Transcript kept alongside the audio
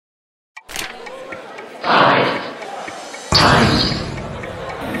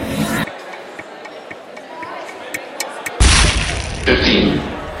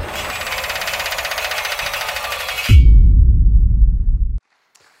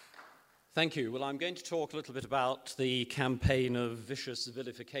Thank you. Well, I'm going to talk a little bit about the campaign of vicious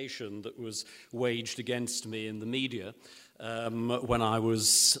vilification that was waged against me in the media when I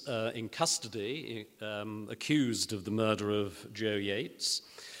was in custody, accused of the murder of Joe Yates.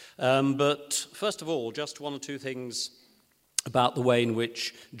 But first of all, just one or two things about the way in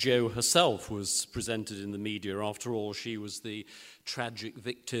which Jo herself was presented in the media. After all, she was the tragic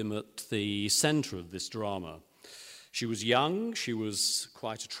victim at the centre of this drama. She was young, she was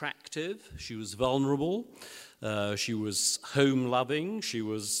quite attractive, she was vulnerable, she was home-loving, she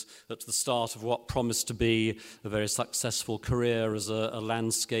was at the start of what promised to be a very successful career as a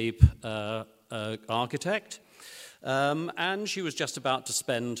landscape architect, and she was just about to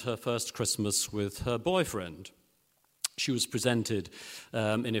spend her first Christmas with her boyfriend. She was presented,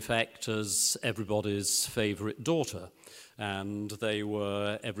 in effect, as everybody's favourite daughter, and they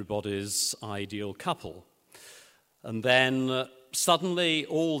were everybody's ideal couple. And then suddenly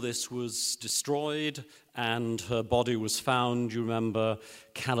all this was destroyed and her body was found, you remember,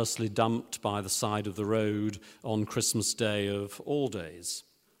 callously dumped by the side of the road on Christmas Day of all days.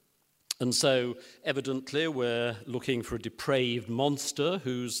 And so evidently we're looking for a depraved monster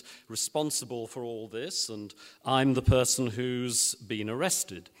who's responsible for all this, and I'm the person who's been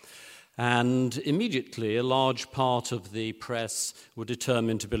arrested. And immediately a large part of the press were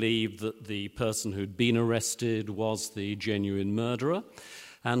determined to believe that the person who'd been arrested was the genuine murderer,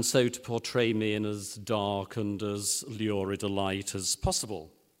 and so to portray me in as dark and as lurid a light as possible.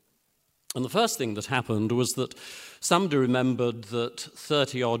 And the first thing that happened was that somebody remembered that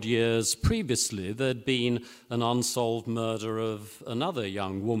 30-odd years previously there'd been an unsolved murder of another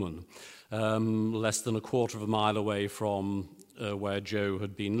young woman, less than a quarter of a mile away from where Jo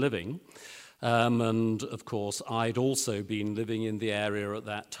had been living. And, of course, I'd also been living in the area at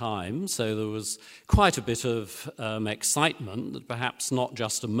that time, so there was quite a bit of excitement that perhaps not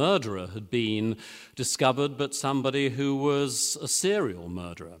just a murderer had been discovered, but somebody who was a serial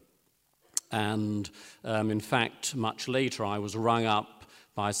murderer. And, in fact, much later I was rung up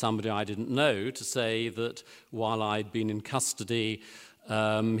by somebody I didn't know to say that while I'd been in custody,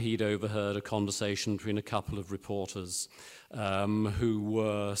 he'd overheard a conversation between a couple of reporters who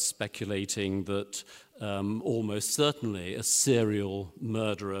were speculating that almost certainly a serial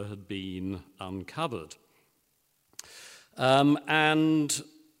murderer had been uncovered. And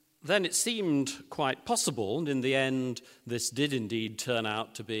then it seemed quite possible, and in the end this did indeed turn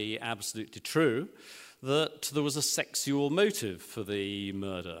out to be absolutely true, that there was a sexual motive for the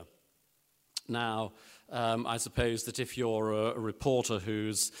murder. Now, I suppose that if you're a reporter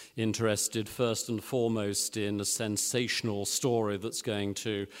who's interested first and foremost in a sensational story that's going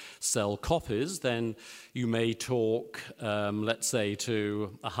to sell copies, then you may talk, let's say,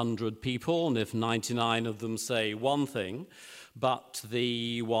 to 100 people, and if 99 of them say one thing, but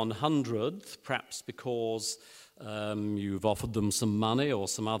the 100th, perhaps because you've offered them some money or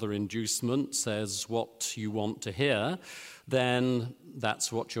some other inducement, says what you want to hear, then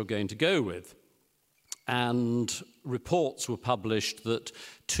that's what you're going to go with. And reports were published that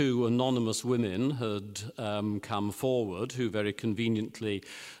two anonymous women had come forward who very conveniently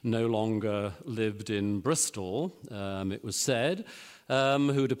no longer lived in Bristol, it was said,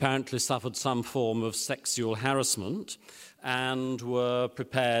 who'd apparently suffered some form of sexual harassment and were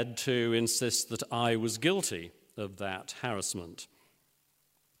prepared to insist that I was guilty of that harassment.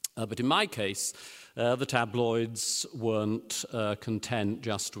 But in my case, the tabloids weren't content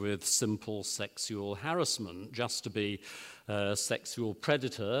just with simple sexual harassment. Just to be a sexual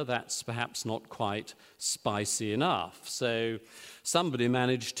predator, that's perhaps not quite spicy enough. So somebody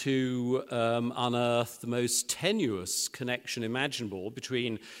managed to unearth the most tenuous connection imaginable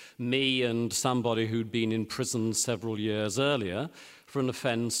between me and somebody who'd been in prison several years earlier for an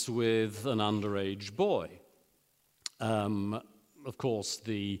offence with an underage boy. Of course,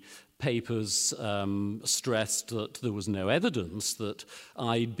 the papers stressed that there was no evidence that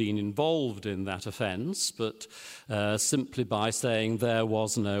I'd been involved in that offence, but simply by saying there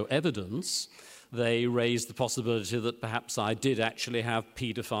was no evidence, they raised the possibility that perhaps I did actually have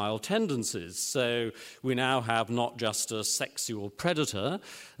paedophile tendencies. So we now have not just a sexual predator,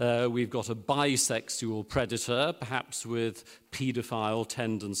 we've got a bisexual predator, perhaps with paedophile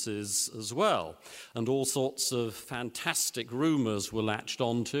tendencies as well. And all sorts of fantastic rumours were latched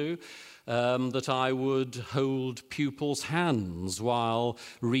onto, that I would hold pupils' hands while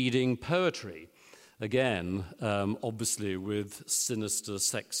reading poetry. Again, obviously with sinister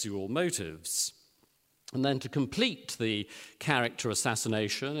sexual motives. And then to complete the character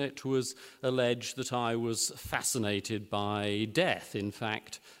assassination, it was alleged that I was fascinated by death, in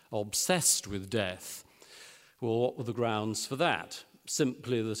fact, obsessed with death. Well, what were the grounds for that?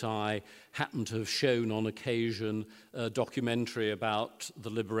 simply that I happen to have shown on occasion a documentary about the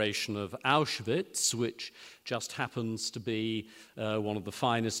liberation of Auschwitz, which just happens to be one of the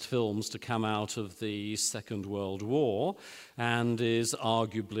finest films to come out of the Second World War and is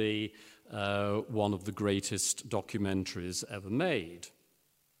arguably one of the greatest documentaries ever made.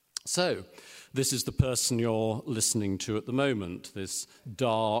 So, this is the person you're listening to at the moment, this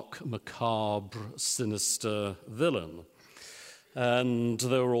dark, macabre, sinister villain. And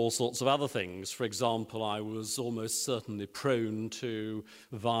there were all sorts of other things. For example, I was almost certainly prone to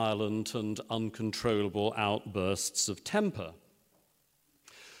violent and uncontrollable outbursts of temper.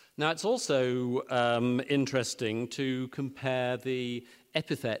 Now, it's also interesting to compare the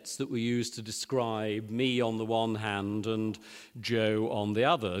epithets that were used to describe me on the one hand and Joe on the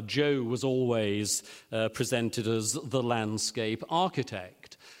other. Joe was always presented as the landscape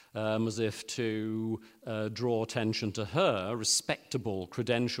architect, as if to draw attention to her respectable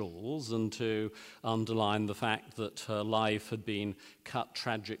credentials and to underline the fact that her life had been cut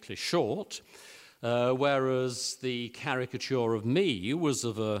tragically short. Whereas the caricature of me was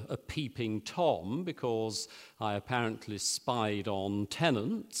of a peeping Tom, because I apparently spied on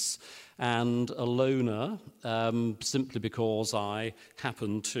tenants, and a loner simply because I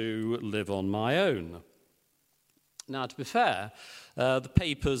happened to live on my own. Now, to be fair, the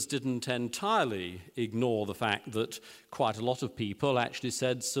papers didn't entirely ignore the fact that quite a lot of people actually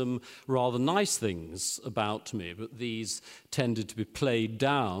said some rather nice things about me, but these tended to be played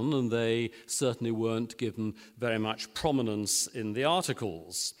down and they certainly weren't given very much prominence in the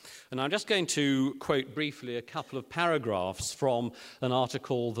articles. And I'm just going to quote briefly a couple of paragraphs from an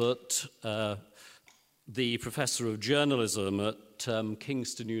article that the professor of journalism at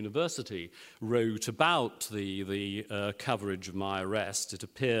Kingston University wrote about the coverage of my arrest. It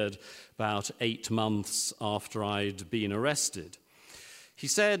appeared about 8 months after I'd been arrested. He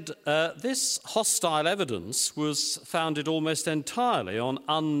said, this hostile evidence was founded almost entirely on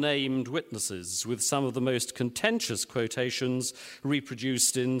unnamed witnesses, with some of the most contentious quotations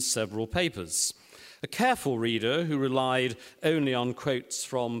reproduced in several papers. A careful reader who relied only on quotes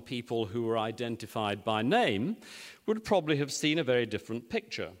from people who were identified by name would probably have seen a very different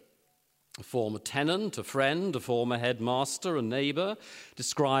picture. A former tenant, a friend, a former headmaster, a neighbour,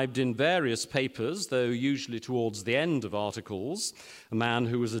 described in various papers, though usually towards the end of articles, a man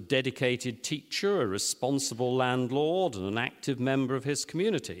who was a dedicated teacher, a responsible landlord, and an active member of his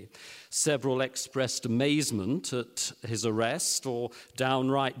community. Several expressed amazement at his arrest or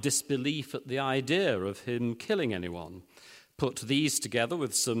downright disbelief at the idea of him killing anyone. Put these together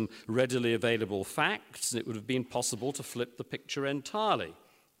with some readily available facts, and it would have been possible to flip the picture entirely.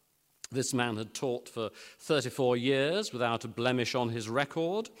 This man had taught for 34 years without a blemish on his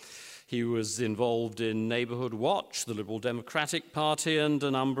record. He was involved in Neighbourhood Watch, the Liberal Democratic Party, and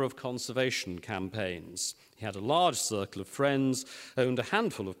a number of conservation campaigns. He had a large circle of friends, owned a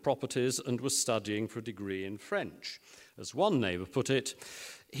handful of properties, and was studying for a degree in French. As one neighbour put it,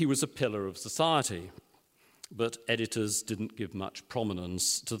 he was a pillar of society. But editors didn't give much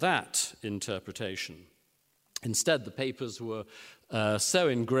prominence to that interpretation. Instead, the papers were so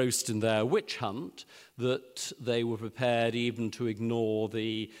engrossed in their witch hunt that they were prepared even to ignore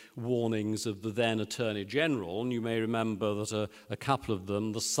the warnings of the then Attorney General. And you may remember that a couple of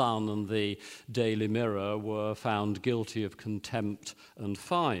them, the Sun and the Daily Mirror, were found guilty of contempt and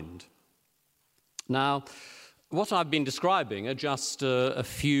fined. Now, what I've been describing are just a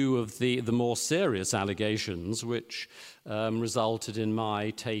few of the more serious allegations which resulted in my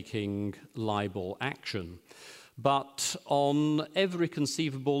taking libel action. But on every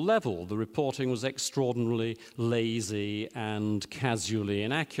conceivable level, the reporting was extraordinarily lazy and casually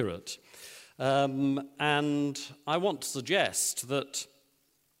inaccurate. And I want to suggest that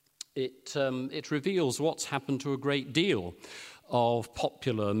it reveals what's happened to a great deal of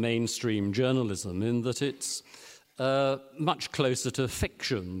popular mainstream journalism, in that it's much closer to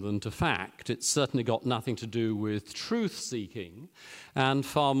fiction than to fact. It's certainly got nothing to do with truth-seeking and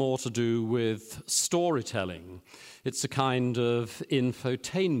far more to do with storytelling. It's a kind of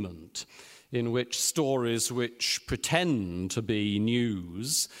infotainment in which stories which pretend to be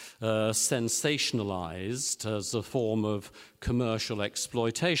news are sensationalized as a form of commercial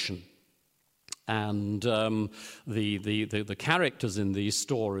exploitation. And the characters in these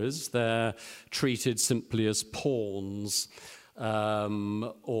stories, they're treated simply as pawns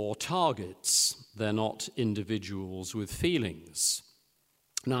or targets. They're not individuals with feelings.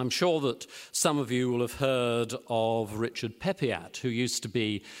 Now, I'm sure that some of you will have heard of Richard Pepiat, who used to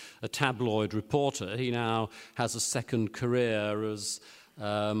be a tabloid reporter. He now has a second career as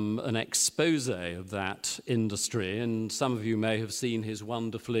an expose of that industry, and some of you may have seen his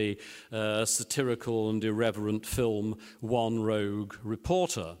wonderfully satirical and irreverent film, One Rogue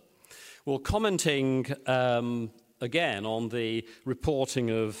Reporter. Well, commenting again on the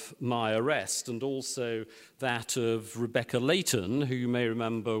reporting of my arrest and also that of Rebecca Layton, who you may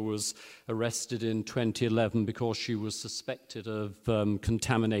remember was arrested in 2011 because she was suspected of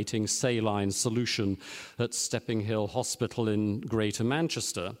contaminating saline solution at Stepping Hill Hospital in Greater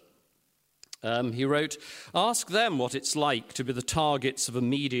Manchester. He wrote, "Ask them what it's like to be the targets of a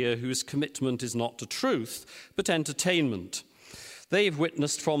media whose commitment is not to truth, but entertainment. They've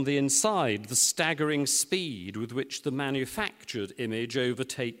witnessed from the inside the staggering speed with which the manufactured image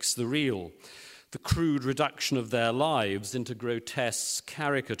overtakes the real, the crude reduction of their lives into grotesque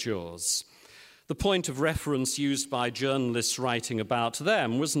caricatures. The point of reference used by journalists writing about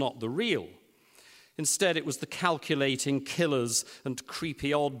them was not the real. Instead, it was the calculating killers and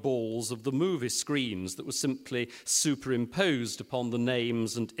creepy oddballs of the movie screens that were simply superimposed upon the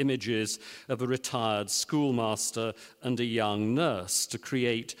names and images of a retired schoolmaster and a young nurse to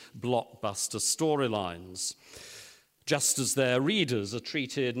create blockbuster storylines. Just as their readers are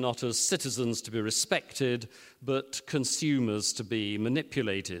treated not as citizens to be respected, but consumers to be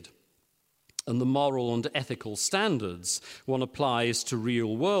manipulated. And the moral and ethical standards one applies to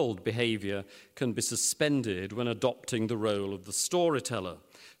real-world behavior can be suspended when adopting the role of the storyteller,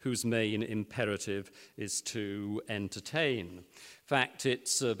 whose main imperative is to entertain. In fact,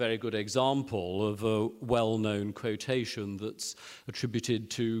 it's a very good example of a well-known quotation that's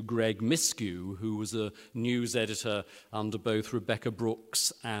attributed to Greg Miskew, who was a news editor under both Rebecca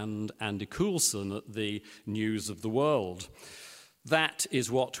Brooks and Andy Coulson at the News of the World. "That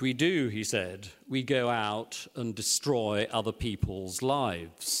is what we do," he said. "We go out and destroy other people's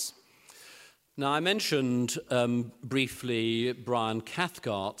lives." Now, I mentioned briefly Brian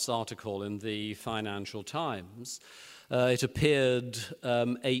Cathcart's article in the Financial Times. It appeared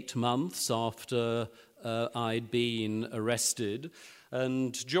 8 months after I'd been arrested.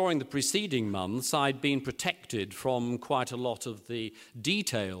 And during the preceding months, I'd been protected from quite a lot of the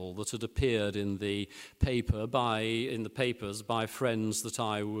detail that had appeared in the papers by friends that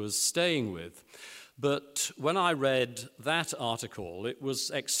I was staying with. But when I read that article, it was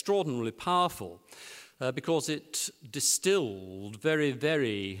extraordinarily powerful because it distilled very,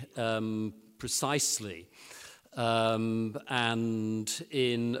 very precisely and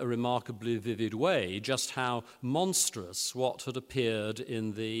in a remarkably vivid way just how monstrous what had appeared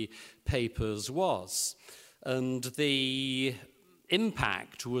in the papers was. And the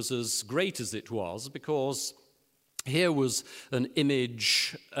impact was as great as it was because here was an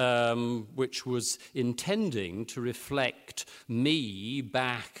image which was intending to reflect me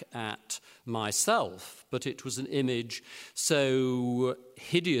back at myself, but it was an image so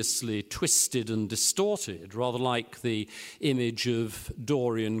hideously twisted and distorted, rather like the image of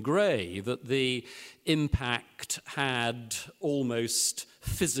Dorian Gray, that the impact had almost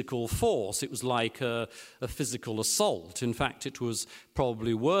physical force. It was like a physical assault. In fact, it was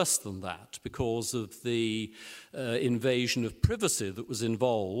probably worse than that because of the invasion of privacy that was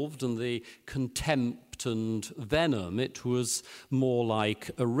involved and the contempt and venom. It was more like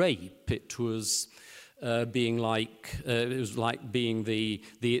a rape. It was being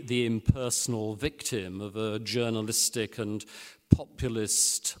the impersonal victim of a journalistic and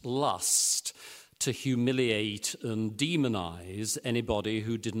populist lust to humiliate and demonize anybody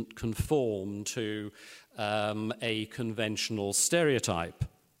who didn't conform to a conventional stereotype.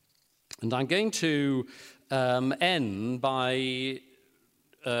 And I'm going to end by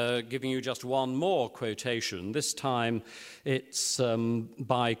giving you just one more quotation. This time it's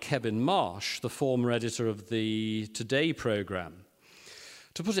by Kevin Marsh, the former editor of the Today programme.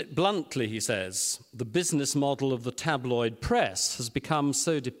 To put it bluntly, he says, the business model of the tabloid press has become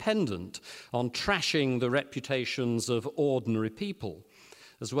so dependent on trashing the reputations of ordinary people,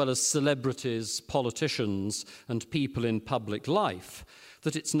 as well as celebrities, politicians, and people in public life,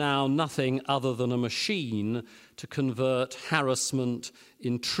 that it's now nothing other than a machine to convert harassment,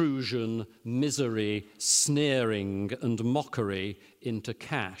 intrusion, misery, sneering, and mockery into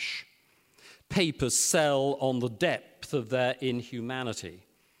cash. Papers sell on the depth of their inhumanity.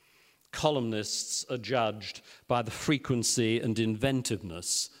 Columnists are judged by the frequency and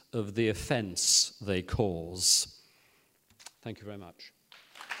inventiveness of the offence they cause. Thank you very much.